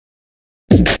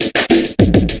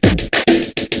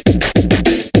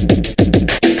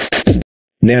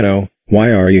Nano, why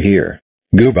are you here?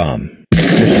 Goobomb.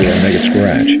 Mr. Omega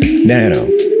Scratch. Nano.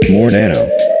 More Nano.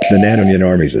 The Nanonian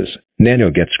armies.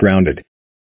 Nano gets grounded.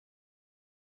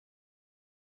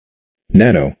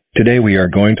 Nano, today we are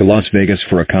going to Las Vegas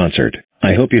for a concert.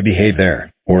 I hope you behave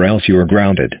there, or else you are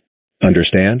grounded.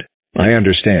 Understand? I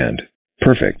understand.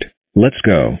 Perfect. Let's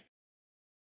go.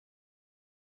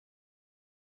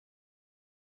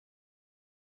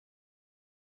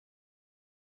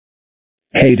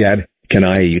 Hey Dad, can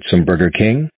I eat some Burger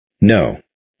King? No.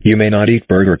 You may not eat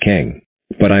Burger King.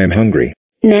 But I am hungry.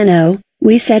 Nano,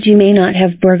 we said you may not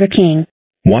have Burger King.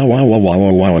 Wah wah wah wah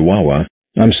wah wah wah wah.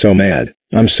 I'm so mad.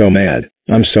 I'm so mad.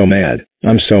 I'm so mad.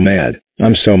 I'm so mad.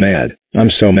 I'm so mad. I'm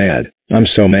so mad. I'm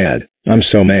so mad. I'm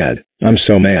so mad. I'm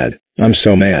so mad. I'm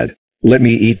so mad. Let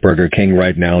me eat Burger King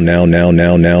right now. Now.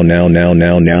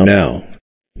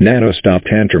 Nano, stop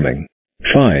tantruming.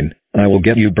 Fine, I will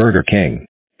get you Burger King.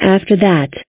 After that.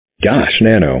 Gosh,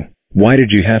 Nano, why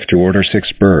did you have to order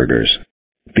 6 burgers?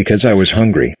 Because I was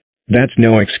hungry. That's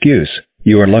no excuse.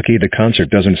 You are lucky the concert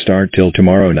doesn't start till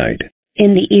tomorrow night.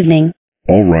 In the evening.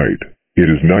 All right, it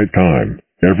is night time.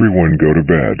 Everyone go to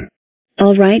bed.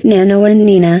 All right, Nano and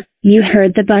Nina, you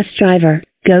heard the bus driver.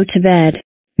 Go to bed.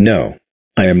 No,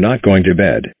 I am not going to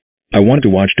bed. I want to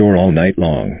watch Dora all night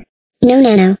long. No,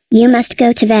 Nano, you must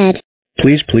go to bed.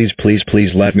 Please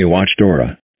let me watch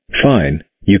Dora. Fine,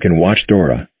 you can watch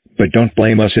Dora, but don't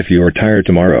blame us if you are tired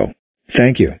tomorrow.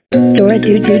 Thank you. Dora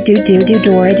do do do do do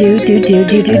Dora do do do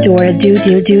do do Dora do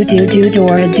do do do do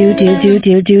Dora do do do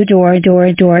do do Dora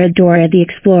Dora the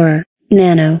Explorer.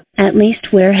 Nano, at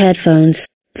least wear headphones.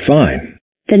 Fine.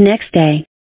 The next day.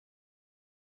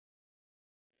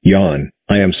 Yawn,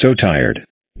 I am so tired.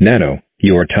 Nano,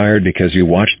 you are tired because you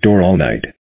watched Dora all night.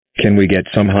 Can we get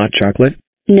some hot chocolate?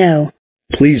 No.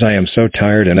 Please, I am so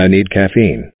tired and I need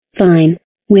caffeine. Fine.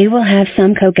 We will have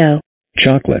some cocoa.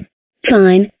 Chocolate.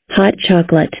 Fine, hot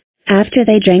chocolate. After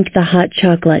they drank the hot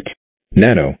chocolate.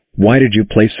 Nano, why did you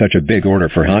place such a big order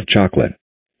for hot chocolate?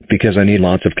 Because I need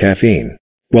lots of caffeine.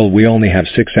 Well, we only have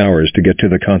 6 hours to get to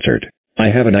the concert. I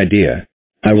have an idea.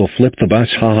 I will flip the bus.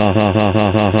 Ha ha ha ha ha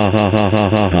ha ha ha ha ha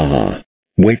ha ha ha.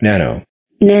 Wait, Nano.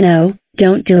 Nano,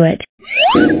 don't do it.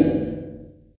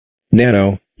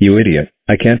 Nano, you idiot.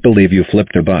 I can't believe you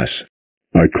flipped a bus.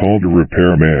 I called a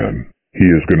repairman. He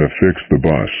is gonna fix the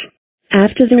bus.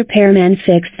 After the repairman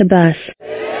fixed the bus.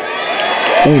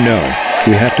 Oh no,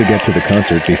 we have to get to the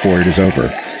concert before it is over.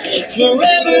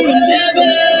 Forever and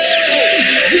ever,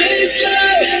 this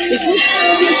love is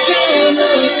never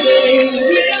gonna fade.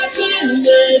 We are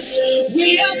timeless,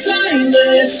 we are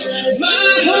timeless. My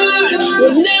heart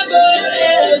will never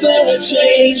ever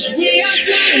change. We are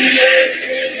timeless,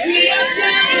 we are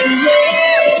timeless.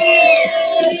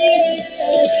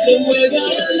 And we're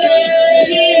gonna last.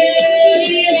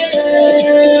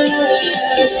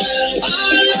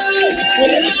 Our love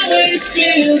will always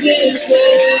feel this way.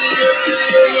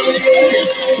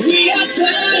 We are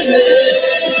timeless.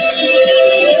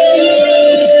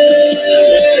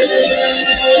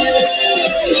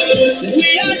 We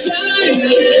are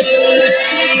timeless.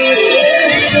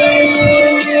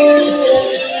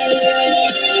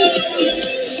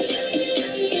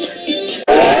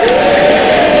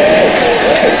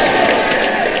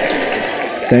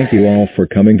 Thank you all for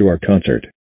coming to our concert.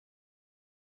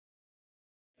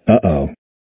 Uh-oh.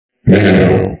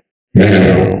 Nano.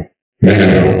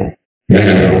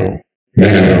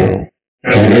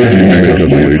 How dare you make us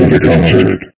late for the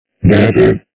concert? That's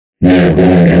it. We are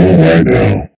going home right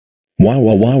now. Wah.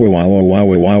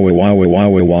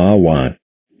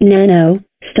 Nano,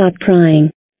 stop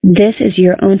crying. This is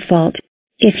your own fault.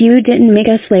 If you didn't make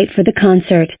us late for the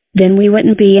concert, then we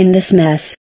wouldn't be in this mess.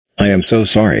 I am so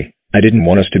sorry. I didn't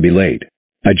want us to be late.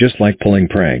 I just like pulling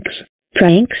pranks.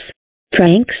 Pranks?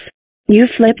 Pranks? You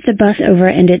flipped the bus over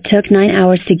and it took 9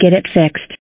 hours to get it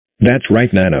fixed. That's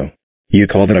right, Nano. You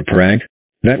call that a prank?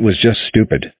 That was just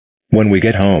stupid. When we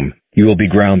get home, you will be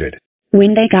grounded.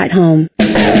 When they got home.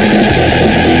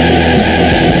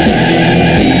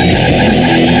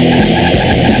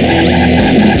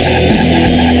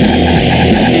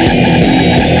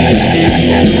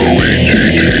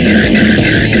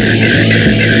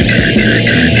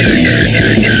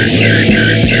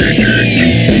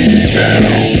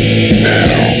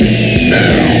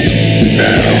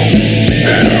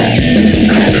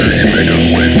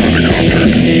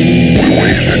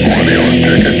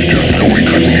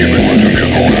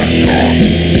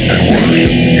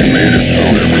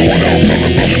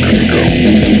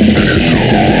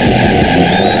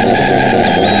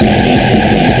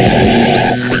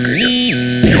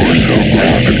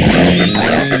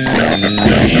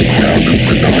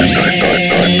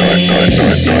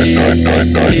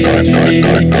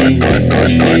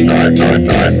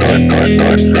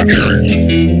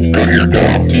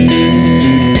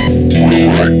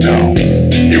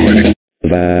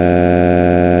 That